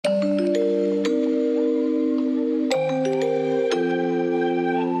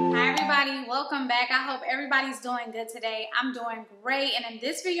welcome back. I hope everybody's doing good today. I'm doing great, and in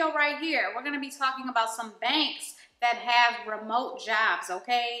this video right here, we're going to be talking about some banks that have remote jobs,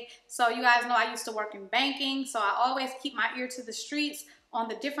 okay? So you guys know I used to work in banking, so I always keep my ear to the streets on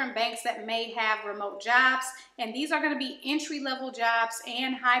the different banks that may have remote jobs, and these are going to be entry-level jobs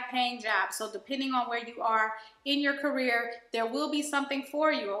and high-paying jobs. So depending on where you are in your career, there will be something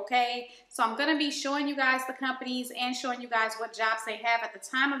for you, okay? So I'm going to be showing you guys the companies and showing you guys what jobs they have at the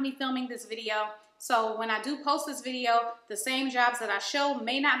time of me filming this video. So when I do post this video, the same jobs that I show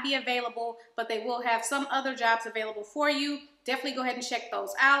may not be available, but they will have some other jobs available for you. Definitely go ahead and check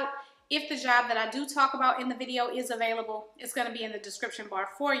those out. If the job that I do talk about in the video is available, it's going to be in the description bar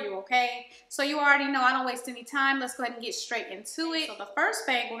for you, okay? So you already know I don't waste any time. Let's go ahead and get straight into it. So the first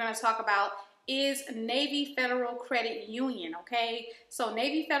bank we're going to talk about is Navy Federal Credit Union, okay? So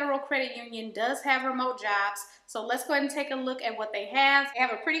Navy Federal Credit Union does have remote jobs. So let's go ahead and take a look at what they have. They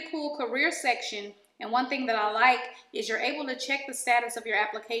have a pretty cool career section. And one thing that I like is you're able to check the status of your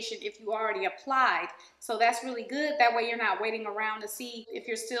application if you already applied. So that's really good. That way you're not waiting around to see if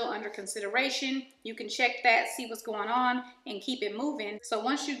you're still under consideration. You can check that, see what's going on, and keep it moving. So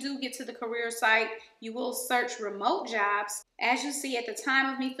once you do get to the career site, you will search remote jobs. As you see at the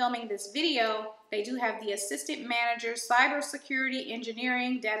time of me filming this video, they do have the assistant manager, cybersecurity,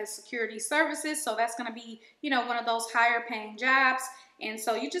 engineering, data security services. So that's going to be, one of those higher paying jobs. And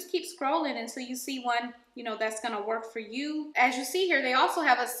so you just keep scrolling until you see one, that's going to work for you. As you see here, they also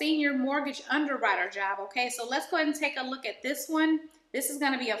have a senior mortgage underwriter job. Okay, so let's go ahead and take a look at this one. This is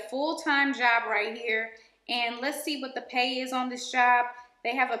going to be a full-time job right here. And let's see what the pay is on this job.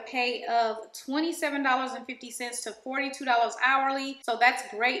 They have a pay of $27.50 to $42 hourly. So that's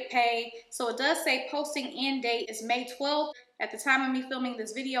great pay. So it does say posting end date is May 12th. At the time of me filming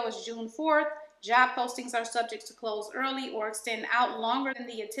this video is June 4th. Job postings are subject to close early or extend out longer than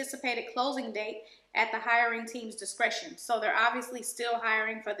the anticipated closing date at the hiring team's discretion. So they're obviously still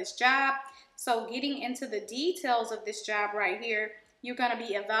hiring for this job. So getting into the details of this job right here, you're going to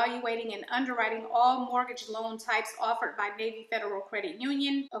be evaluating and underwriting all mortgage loan types offered by Navy Federal Credit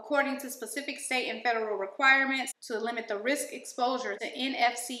Union according to specific state and federal requirements to limit the risk exposure to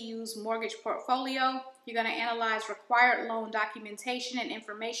NFCU's mortgage portfolio. You're going to analyze required loan documentation and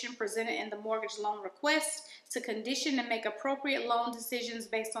information presented in the mortgage loan request to condition and make appropriate loan decisions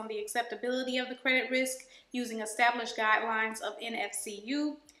based on the acceptability of the credit risk using established guidelines of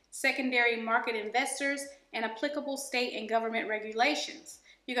NFCU, secondary market investors, and applicable state and government regulations.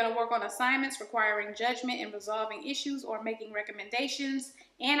 You're going to work on assignments requiring judgment in resolving issues or making recommendations,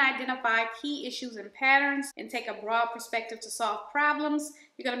 and identify key issues and patterns, and take a broad perspective to solve problems.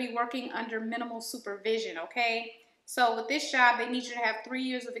 You're going to be working under minimal supervision, okay? So with this job, they need you to have 3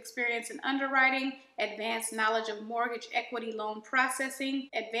 years of experience in underwriting, advanced knowledge of mortgage equity loan processing,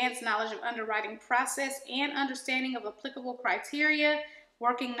 advanced knowledge of underwriting process and understanding of applicable criteria,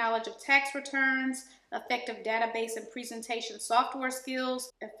 working knowledge of tax returns, effective database and presentation software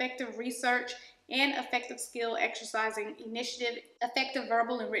skills, effective research and effective skill exercising initiative, effective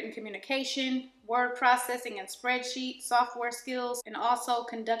verbal and written communication, word processing and spreadsheet software skills, and also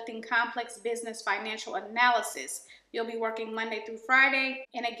conducting complex business financial analysis. You'll be working Monday through Friday,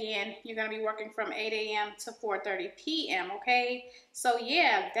 and again, you're going to be working from 8 a.m. to 4:30 p.m., okay? So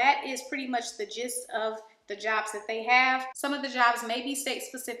yeah, that is pretty much the gist of the jobs that they have. Some of the jobs may be state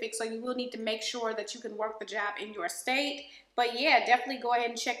specific, so you will need to make sure that you can work the job in your state. But yeah, definitely go ahead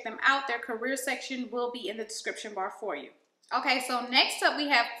and check them out. Their career section will be in the description bar for you. Okay, so next up we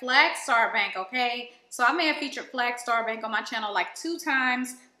have Flagstar Bank, okay? So I may have featured Flagstar Bank on my channel like 2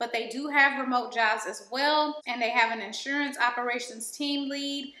 times, but they do have remote jobs as well. And they have an insurance operations team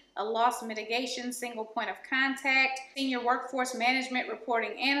lead, a loss mitigation single point of contact, senior workforce management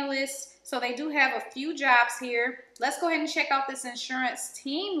reporting analyst. So they do have a few jobs here. Let's go ahead and check out this insurance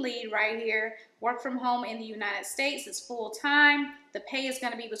team lead right here. Work from home in the United States is full-time. The pay is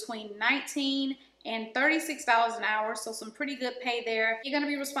going to be between $19 and $36 an hour, so some pretty good pay there. You're going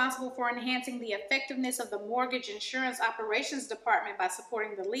to be responsible for enhancing the effectiveness of the mortgage insurance operations department by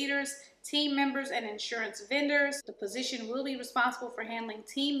supporting the leaders, team members, and insurance vendors. The position will be responsible for handling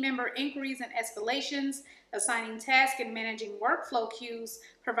team member inquiries and escalations, assigning tasks and managing workflow queues,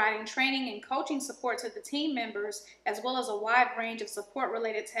 providing training and coaching support to the team members, as well as a wide range of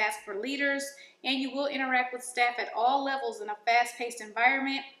support-related tasks for leaders. And you will interact with staff at all levels in a fast-paced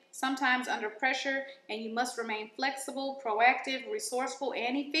environment, sometimes under pressure, and you must remain flexible, proactive, resourceful,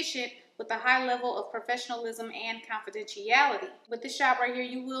 and efficient with a high level of professionalism and confidentiality. With this job right here,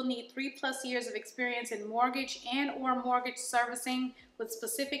 you will need 3+ years of experience in mortgage and/or mortgage servicing with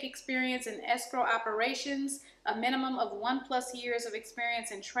specific experience in escrow operations, a minimum of 1+ years of experience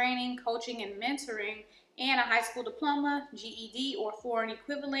in training, coaching, and mentoring, and a high school diploma, GED, or foreign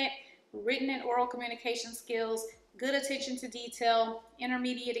equivalent, written and oral communication skills, good attention to detail,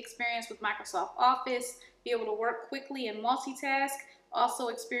 intermediate experience with Microsoft Office, be able to work quickly and multitask, also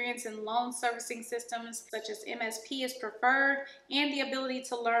experience in loan servicing systems such as MSP is preferred, and the ability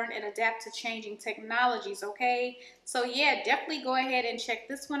to learn and adapt to changing technologies, okay? So yeah, definitely go ahead and check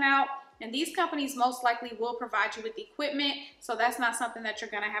this one out. And these companies most likely will provide you with equipment, so that's not something that you're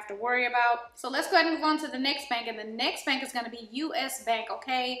going to have to worry about. So let's go ahead and move on to the next bank, and the next bank is going to be US Bank,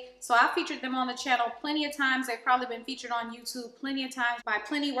 okay? So I featured them on the channel plenty of times. They've probably been featured on YouTube plenty of times by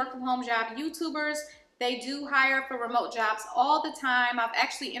plenty work from home job YouTubers. They do hire for remote jobs all the time. I've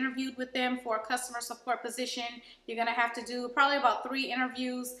actually interviewed with them for a customer support position. You're gonna have to do probably about 3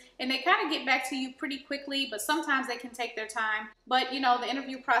 interviews, and they kind of get back to you pretty quickly, but sometimes they can take their time. But you know, the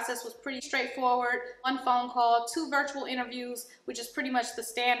interview process was pretty straightforward. 1 phone call, 2 virtual interviews, which is pretty much the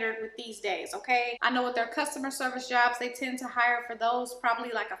standard with these days, okay? I know with their customer service jobs, they tend to hire for those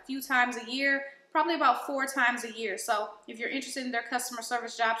probably like a few times a year, probably about 4 times a year. So if you're interested in their customer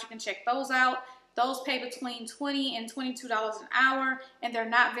service jobs, you can check those out. Those pay between $20 and $22 an hour, and they're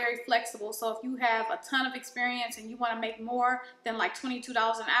not very flexible. So if you have a ton of experience and you want to make more than like $22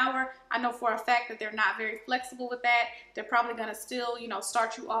 an hour, I know for a fact that they're not very flexible with that. They're probably going to still, you know,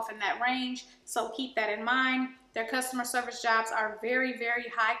 start you off in that range. So keep that in mind. Their customer service jobs are very, very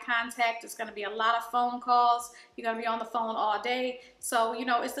high contact. It's going to be a lot of phone calls. You're going to be on the phone all day. So, you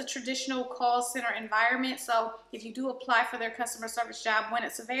know, it's a traditional call center environment. So if you do apply for their customer service job when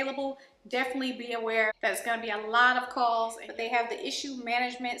it's available, definitely be aware that it's going to be a lot of calls. But they have the issue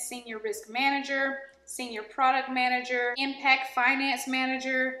management, senior risk manager, senior product manager, impact finance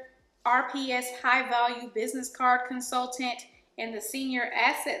manager, RPS high value business card consultant, and the senior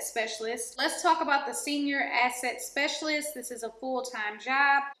asset specialist. Let's talk about the senior asset specialist. This is a full-time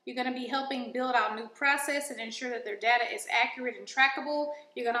job. You're going to be helping build out new process and ensure that their data is accurate and trackable.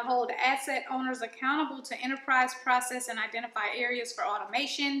 You're going to hold asset owners accountable to enterprise process and identify areas for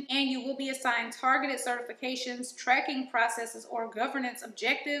automation. And you will be assigned targeted certifications, tracking processes, or governance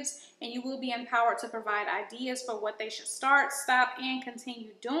objectives. And you will be empowered to provide ideas for what they should start, stop, and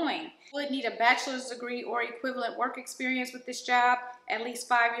continue doing. You would need a bachelor's degree or equivalent work experience with this job, at least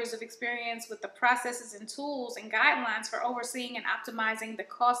 5 years of experience with the processes and tools and guidelines for overseeing and optimizing the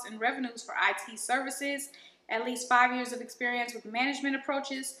costs and revenues for IT services, at least 5 years of experience with management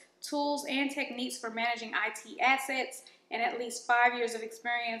approaches, tools, and techniques for managing IT assets, and at least 5 years of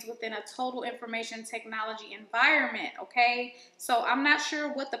experience within a total information technology environment, okay? So I'm not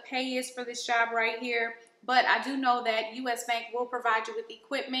sure what the pay is for this job right here, but I do know that US Bank will provide you with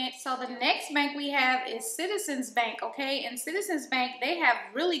equipment. So the next bank we have is Citizens Bank, okay? And Citizens Bank, they have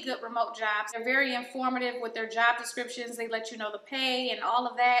really good remote jobs. They're very informative with their job descriptions. They let you know the pay and all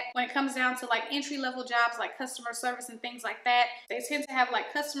of that. When it comes down to like entry-level jobs like customer service and things like that, they tend to have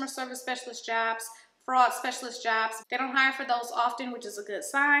like customer service specialist jobs, fraud specialist jobs. They don't hire for those often, which is a good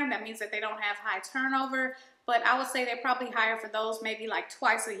sign. That means that they don't have high turnover. But I would say they probably hire for those maybe like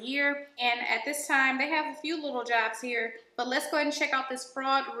twice a year. And at this time, they have a few little jobs here. But let's go ahead and check out this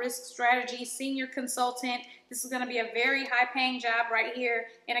fraud risk strategy senior consultant. This is going to be a very high paying job right here.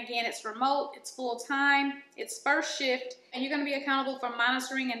 And again, it's remote, it's full time, it's first shift, and you're going to be accountable for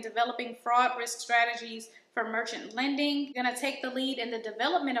monitoring and developing fraud risk strategies for merchant lending. You're going to take the lead in the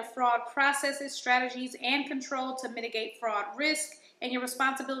development of fraud processes, strategies, and control to mitigate fraud risk. And your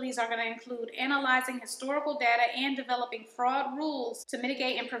responsibilities are going to include analyzing historical data and developing fraud rules to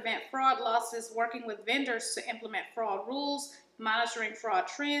mitigate and prevent fraud losses, working with vendors to implement fraud rules, monitoring fraud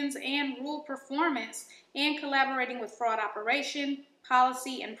trends and rule performance, and collaborating with fraud operation,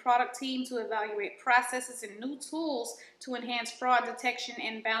 policy, and product team to evaluate processes and new tools to enhance fraud detection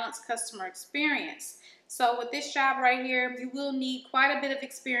and balance customer experience. So with this job right here, you will need quite a bit of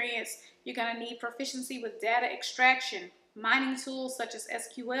experience. You're going to need proficiency with data extraction, mining tools such as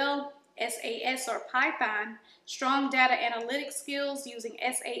SQL, SAS, or Python, strong data analytics skills using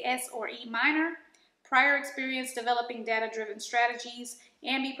SAS or eMiner, prior experience developing data-driven strategies,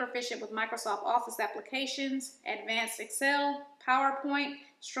 and be proficient with Microsoft Office applications, advanced Excel, PowerPoint,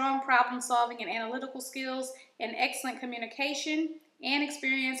 strong problem-solving and analytical skills, and excellent communication, and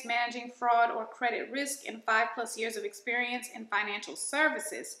experience managing fraud or credit risk, and 5+ years of experience in financial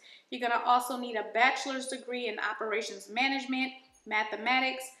services. You're going to also need a bachelor's degree in operations management,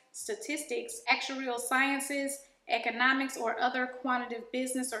 mathematics, statistics, actuarial sciences, economics or other quantitative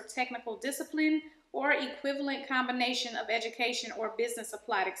business or technical discipline, or equivalent combination of education or business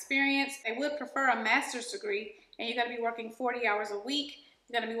applied experience. They would prefer a master's degree, and you're going to be working 40 hours a week.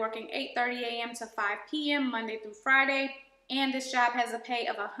 You're going to be working 8:30 a.m. to 5 p.m. Monday through Friday. And this job has a pay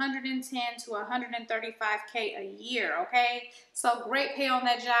of $110 to $135K a year, okay? So great pay on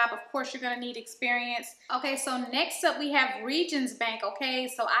that job. Of course, you're gonna need experience. Okay, so next up we have Regions Bank, okay?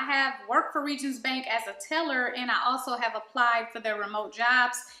 So I have worked for Regions Bank as a teller, and I also have applied for their remote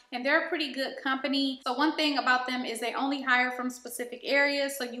jobs, and they're a pretty good company. So one thing about them is they only hire from specific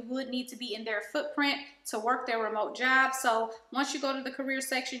areas, so you would need to be in their footprint to work their remote jobs. So once you go to the career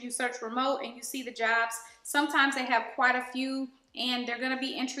section, you search remote and you see the jobs. Sometimes they have quite a few, and they're going to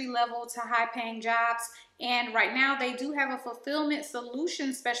be entry level to high paying jobs. And right now they do have a fulfillment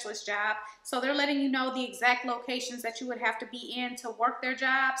solution specialist job. So they're letting you know the exact locations that you would have to be in to work their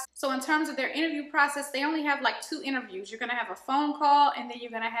jobs. So in terms of their interview process, they only have like 2 interviews. You're going to have a phone call, and then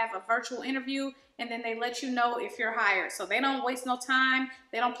you're going to have a virtual interview, and then they let you know if you're hired. So they don't waste no time.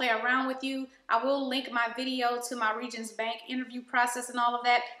 They don't play around with you. I will link my video to my Regions Bank interview process and all of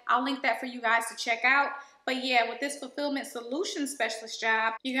that. I'll link that for you guys to check out. But yeah, with this fulfillment solutions specialist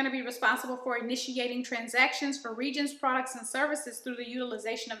job, you're going to be responsible for initiating transactions for Regions products and services through the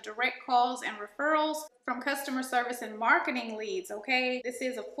utilization of direct calls and referrals from customer service and marketing leads, okay? This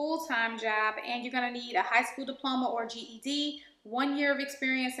is a full-time job, and you're going to need a high school diploma or GED, 1 year of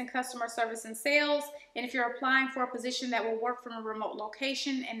experience in customer service and sales. And if you're applying for a position that will work from a remote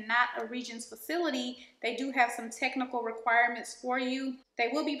location and not a Regions facility, they do have some technical requirements for you. They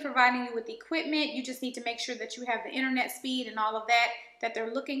will be providing you with equipment. You just need to make sure that you have the internet speed and all of that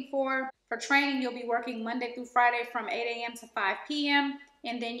they're looking for. For training, you'll be working Monday through Friday from 8 a.m. to 5 p.m.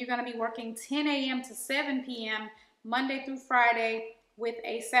 And then you're going to be working 10 a.m. to 7 p.m. Monday through Friday with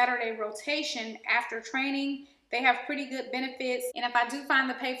a Saturday rotation after training. They have pretty good benefits, and if I do find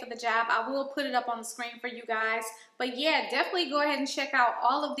the pay for the job, I will put it up on the screen for you guys. But yeah, definitely go ahead and check out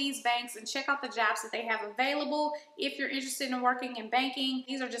all of these banks and check out the jobs that they have available if you're interested in working in banking.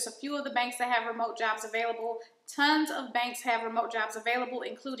 These are just a few of the banks that have remote jobs available. Tons of banks have remote jobs available,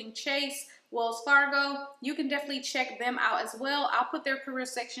 including Chase, Wells Fargo. You can definitely check them out as well. I'll put their career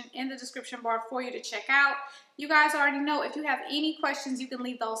section in the description bar for you to check out. You guys already know, if you have any questions, you can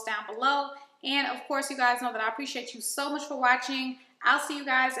leave those down below. And of course, you guys know that I appreciate you so much for watching. I'll see you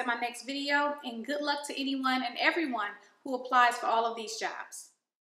guys in my next video, and good luck to anyone and everyone who applies for all of these jobs.